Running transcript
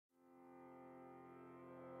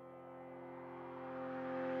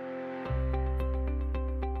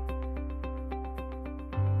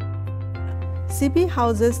SIFBI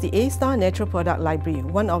houses the A-Star Natural Product Library,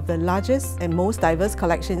 one of the largest and most diverse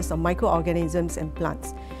collections of microorganisms and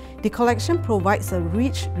plants. The collection provides a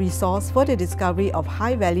rich resource for the discovery of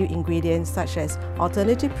high-value ingredients such as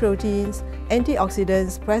alternative proteins,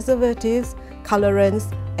 antioxidants, preservatives,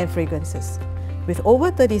 colorants, and fragrances. With over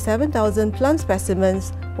 37,000 plant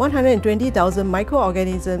specimens, 120,000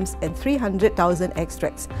 microorganisms, and 300,000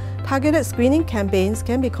 extracts, targeted screening campaigns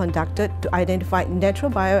can be conducted to identify natural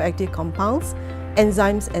bioactive compounds,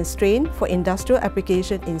 enzymes, and strain for industrial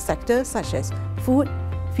application in sectors such as food,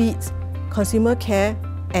 feeds, consumer care,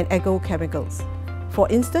 and agrochemicals. For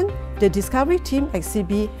instance, the discovery team at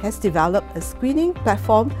SIFBI has developed a screening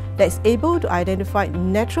platform that is able to identify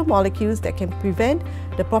natural molecules that can prevent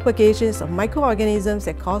the propagation of microorganisms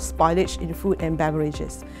that cause spoilage in food and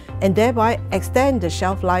beverages, and thereby extend the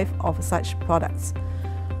shelf life of such products.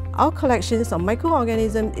 Our collections of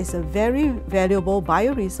microorganisms is a very valuable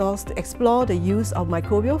bioresource to explore the use of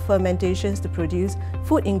microbial fermentations to produce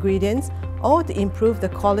food ingredients or to improve the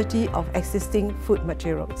quality of existing food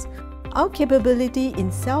materials. Our capability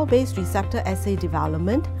in cell-based receptor assay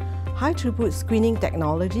development, high-throughput screening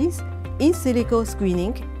technologies, in silico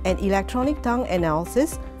screening, and electronic tongue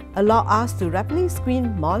analysis allow us to rapidly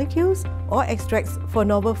screen molecules or extracts for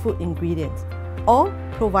novel food ingredients, or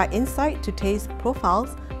provide insight to taste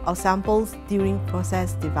profiles of samples during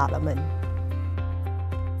process development.